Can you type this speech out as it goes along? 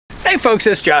Hey folks,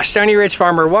 it's Josh, Stoney Ridge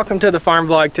Farmer. Welcome to the farm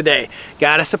vlog today.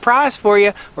 Got a surprise for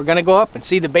you. We're gonna go up and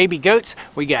see the baby goats.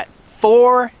 We got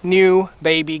 4 new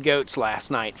baby goats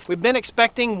last night. We've been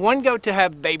expecting 1 goat to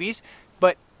have babies,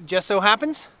 but just so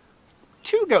happens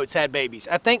 2 goats had babies.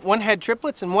 I think 1 had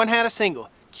triplets and 1 had a single.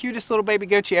 Cutest little baby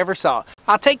goat you ever saw.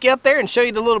 I'll take you up there and show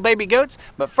you the little baby goats,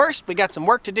 but first we got some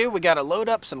work to do. We got to load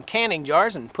up some canning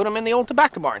jars and put them in the old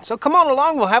tobacco barn. So come on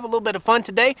along, we'll have a little bit of fun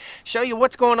today, show you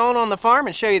what's going on the farm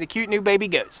and show you the cute new baby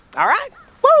goats. All right?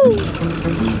 Woo!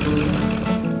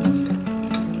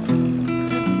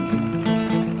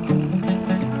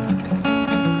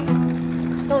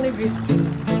 Stoney Ridge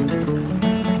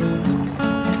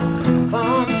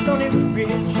Farm, Stoney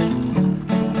Ridge.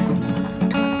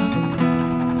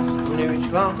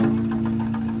 Farm.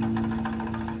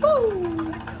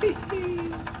 Woo!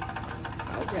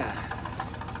 Okay.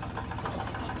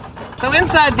 So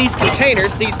inside these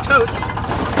containers, these totes,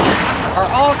 are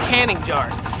all canning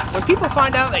jars. When people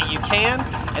find out that you can,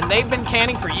 and they've been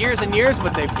canning for years and years,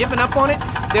 but they've given up on it,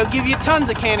 they'll give you tons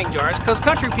of canning jars because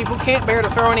country people can't bear to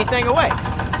throw anything away.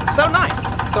 So nice.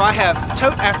 So I have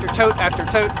tote after tote after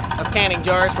tote of canning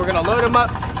jars. We're gonna load them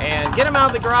up and get them out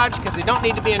of the garage because they don't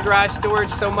need to be in dry storage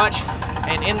so much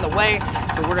and in the way,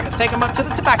 so we're going to take them up to the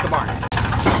tobacco barn.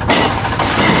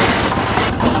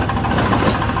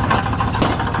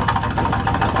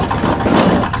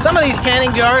 Some of these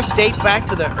canning jars date back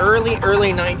to the early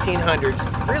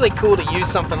 1900s. Really cool to use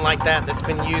something like that that's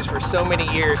been used for so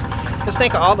many years. Just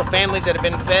think of all the families that have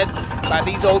been fed by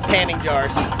these old canning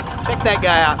jars. Check that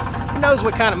guy out. Who knows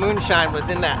what kind of moonshine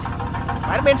was in that?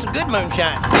 Might have been some good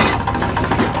moonshine.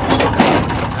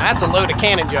 That's a load of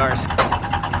canning jars.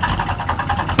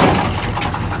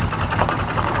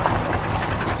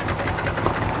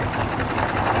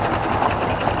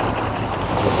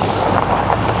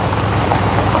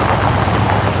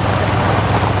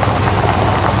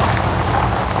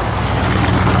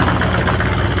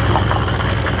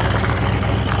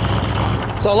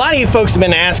 So a lot of you folks have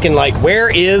been asking, like, where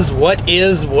is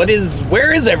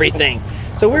everything?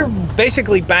 So we're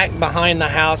basically back behind the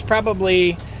house,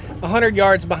 probably 100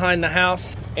 yards behind the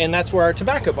house, and that's where our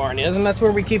tobacco barn is, and that's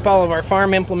where we keep all of our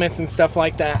farm implements and stuff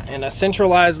like that, in a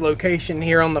centralized location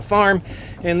here on the farm.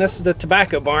 And this is the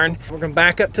tobacco barn. We're gonna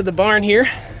back up to the barn here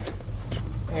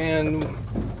and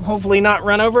hopefully not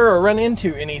run over or run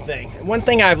into anything. One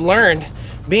thing I've learned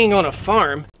being on a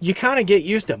farm, you kind of get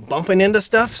used to bumping into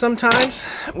stuff sometimes,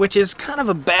 which is kind of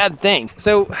a bad thing.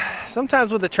 So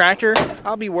sometimes with a tractor,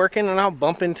 I'll be working and I'll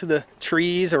bump into the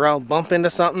trees or I'll bump into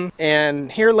something.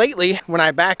 And here lately, when I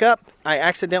back up, I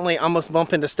accidentally almost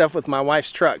bump into stuff with my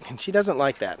wife's truck, and she doesn't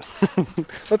like that.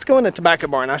 Let's go in the tobacco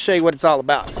barn. I'll show you what it's all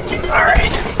about. All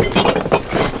right,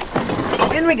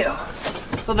 in we go.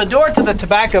 So the door to the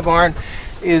tobacco barn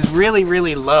is really,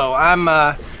 really low.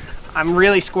 I'm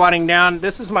really squatting down.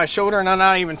 This is my shoulder and I'm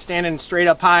not even standing straight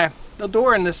up high. The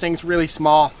door in this thing's really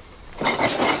small.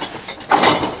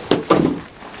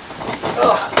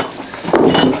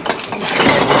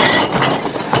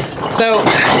 So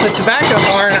the tobacco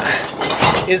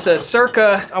barn is a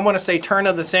circa, I want to say, turn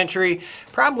of the century,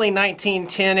 probably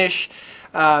 1910-ish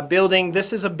building.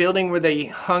 This is a building where they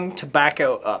hung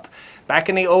tobacco up. Back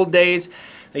in the old days,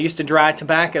 they used to dry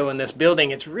tobacco in this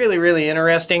building. It's really, really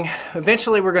interesting.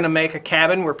 Eventually we're going to make a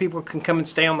cabin where people can come and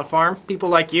stay on the farm. People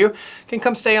like you can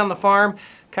come stay on the farm,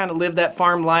 kind of live that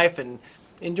farm life and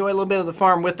enjoy a little bit of the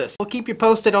farm with us. We'll keep you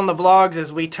posted on the vlogs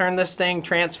as we turn this thing,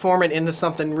 transform it into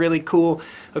something really cool,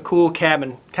 a cool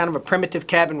cabin, kind of a primitive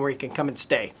cabin where you can come and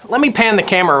stay. Let me pan the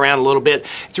camera around a little bit.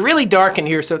 It's really dark in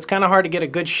here, so it's kind of hard to get a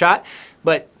good shot,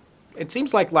 but it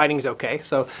seems like lighting's okay.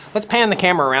 So let's pan the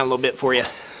camera around a little bit for you.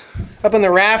 Up in the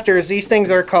rafters, these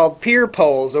things are called pier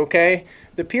poles, okay?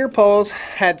 The pier poles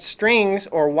had strings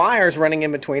or wires running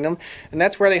in between them, and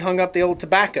that's where they hung up the old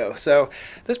tobacco. So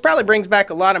this probably brings back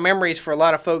a lot of memories for a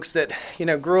lot of folks that, you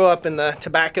know, grew up in the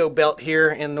tobacco belt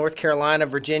here in North Carolina,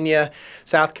 Virginia,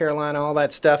 South Carolina, all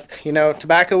that stuff. You know,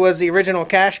 tobacco was the original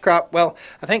cash crop. Well,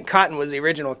 I think cotton was the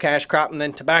original cash crop, and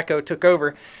then tobacco took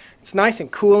over. It's nice and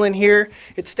cool in here.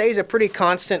 It stays a pretty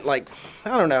constant, like, I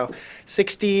don't know,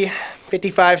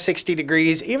 55, 60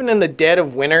 degrees. Even in the dead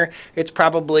of winter, it's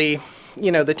probably,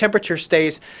 you know, the temperature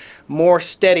stays more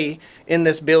steady in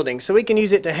this building. So we can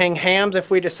use it to hang hams if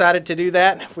we decided to do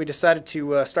that, if we decided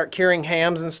to start curing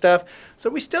hams and stuff. So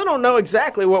we still don't know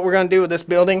exactly what we're going to do with this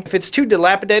building. If it's too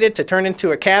dilapidated to turn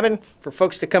into a cabin for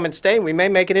folks to come and stay, we may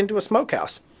make it into a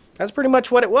smokehouse. That's pretty much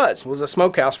what it was a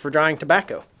smokehouse for drying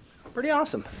tobacco. Pretty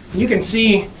awesome. You can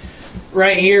see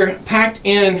right here, packed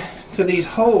in to these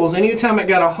holes, anytime it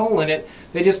got a hole in it,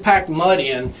 they just packed mud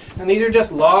in. And these are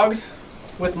just logs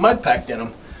with mud packed in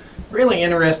them. Really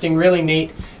interesting, really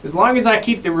neat. As long as I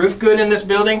keep the roof good in this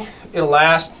building, it'll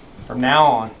last from now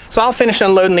on. So I'll finish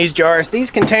unloading these jars.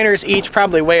 These containers each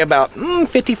probably weigh about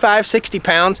 55, 60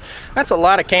 pounds. That's a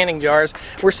lot of canning jars.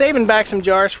 We're saving back some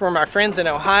jars from our friends in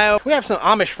Ohio. We have some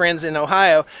Amish friends in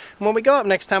Ohio. And when we go up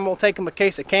next time, we'll take them a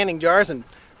case of canning jars and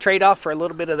trade off for a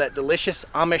little bit of that delicious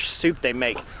Amish soup they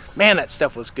make. Man, that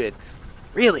stuff was good.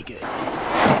 Really good.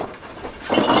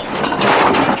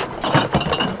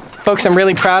 Folks, I'm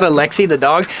really proud of Lexi, the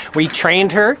dog. We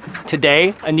trained her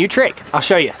today a new trick. I'll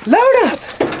show you. Load up!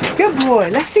 Good boy,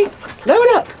 Lexi. Load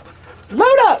up!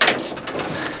 Load up!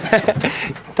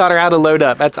 Taught her how to load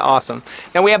up. That's awesome.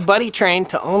 Now we have Buddy trained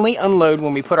to only unload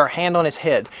when we put our hand on his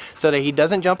head so that he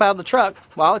doesn't jump out of the truck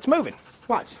while it's moving.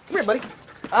 Watch. Come here, buddy.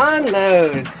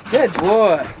 Unload. Good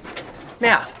boy.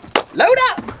 Now, load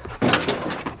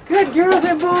up! Good girls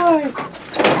and boys.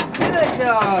 Good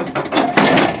dogs.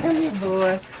 Come here,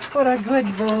 boy. What a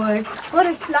good boy. What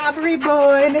a slobbery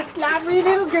boy and a slobbery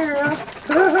little girl.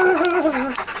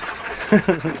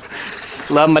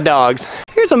 Love my dogs.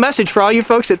 Here's a message for all you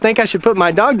folks that think I should put my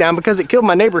dog down because it killed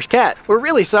my neighbor's cat. We're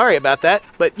really sorry about that,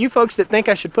 but you folks that think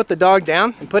I should put the dog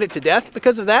down and put it to death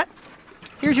because of that,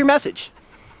 here's your message.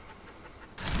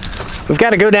 We've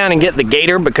got to go down and get the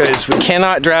gator because we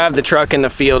cannot drive the truck in the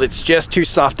field. It's just too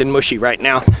soft and mushy right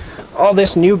now. All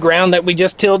this new ground that we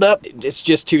just tilled up, it's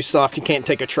just too soft. You can't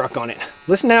take a truck on it.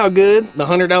 Listen to how good the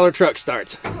 $100 truck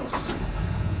starts.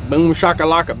 Boom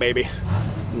shakalaka, baby.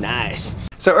 Nice.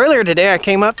 So earlier today I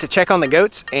came up to check on the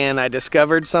goats and I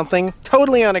discovered something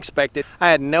totally unexpected. I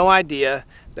had no idea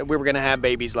that we were gonna have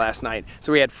babies last night.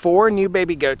 So we had 4 new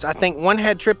baby goats. I think one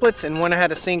had triplets and one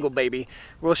had a single baby.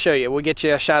 We'll show you. We'll get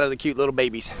you a shot of the cute little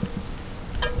babies.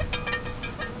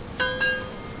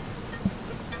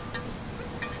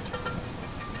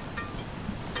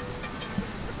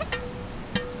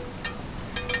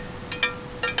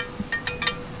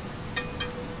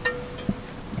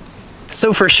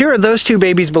 So for sure those 2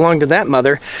 babies belong to that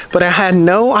mother, but I had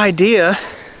no idea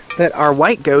that our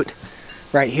white goat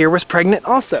right here was pregnant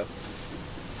also.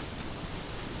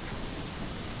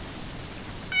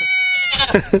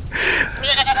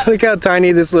 Look how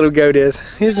tiny this little goat is.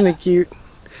 Isn't it cute?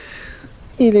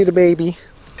 You little baby.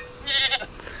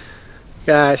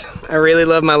 Gosh, I really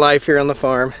love my life here on the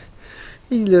farm.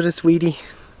 You little sweetie.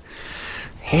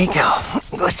 Here you go.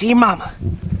 Go see your mama.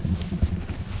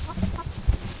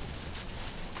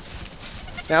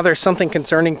 Now there's something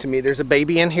concerning to me. There's a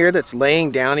baby in here that's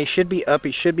laying down. He should be up,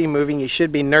 he should be moving, he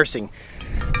should be nursing.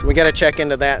 So we gotta check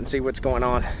into that and see what's going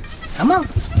on. Come on.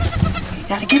 You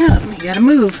gotta get up, you gotta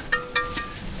move.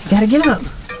 You gotta get up.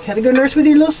 You gotta go nurse with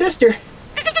your little sister.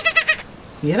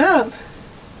 Get up.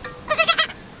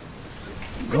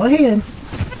 Go ahead.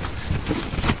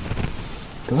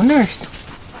 Go nurse.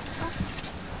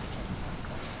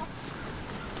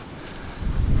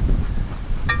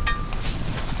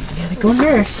 Go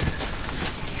nurse.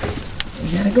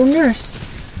 You gotta go nurse.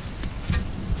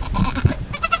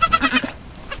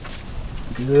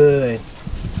 Good.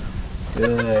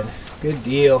 Good. Good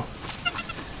deal.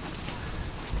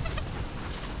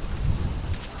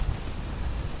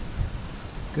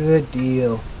 Good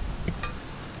deal.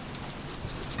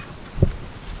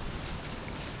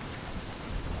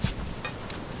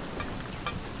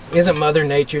 Isn't Mother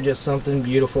Nature just something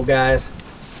beautiful, guys?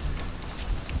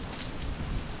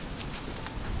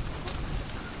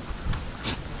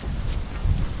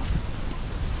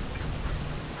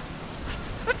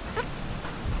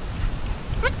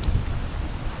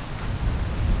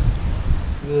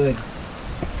 Good.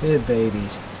 Good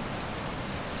babies.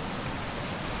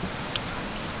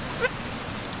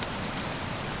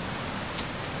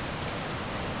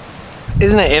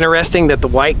 Isn't it interesting that the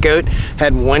white goat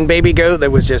had one baby goat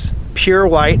that was just pure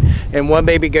white and one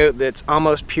baby goat that's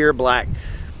almost pure black?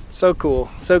 So cool,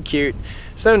 so cute,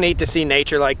 so neat to see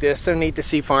nature like this, so neat to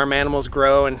see farm animals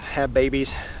grow and have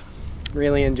babies.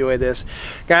 Really enjoy this.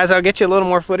 Guys, I'll get you a little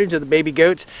more footage of the baby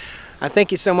goats. I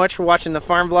thank you so much for watching the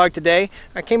farm vlog today.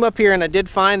 I came up here and I did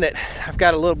find that I've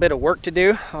got a little bit of work to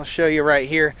do. I'll show you right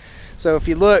here. So if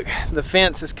you look, the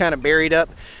fence is kind of buried up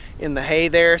in the hay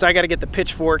there. So I got to get the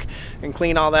pitchfork and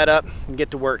clean all that up and get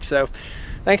to work. So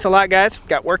thanks a lot, guys.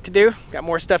 Got work to do, got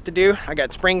more stuff to do. I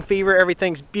got spring fever,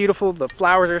 everything's beautiful. The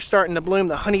flowers are starting to bloom,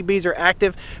 the honeybees are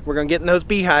active. We're gonna get in those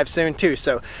beehives soon too.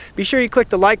 So be sure you click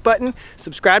the like button,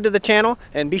 subscribe to the channel,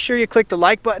 and be sure you click the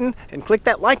like button and click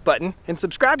that like button and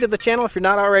subscribe to the channel if you're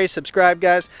not already subscribed,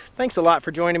 guys. Thanks a lot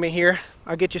for joining me here.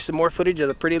 I'll get you some more footage of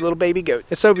the pretty little baby goat.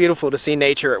 It's so beautiful to see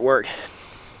nature at work.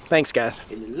 Thanks, guys.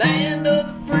 In the land of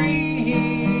the free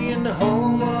and the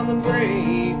home of the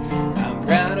brave, I'm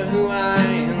proud of who I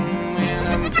am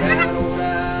and I'm proud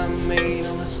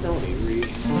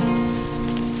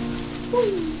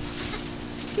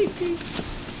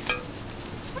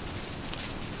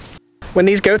When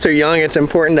these goats are young, it's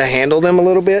important to handle them a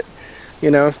little bit. You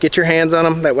know, get your hands on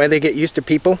them. That way they get used to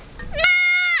people.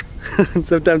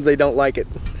 Sometimes they don't like it.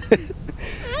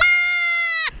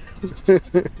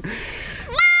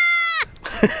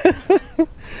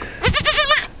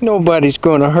 Nobody's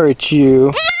gonna hurt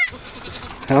you.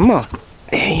 Come on.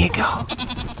 There you go.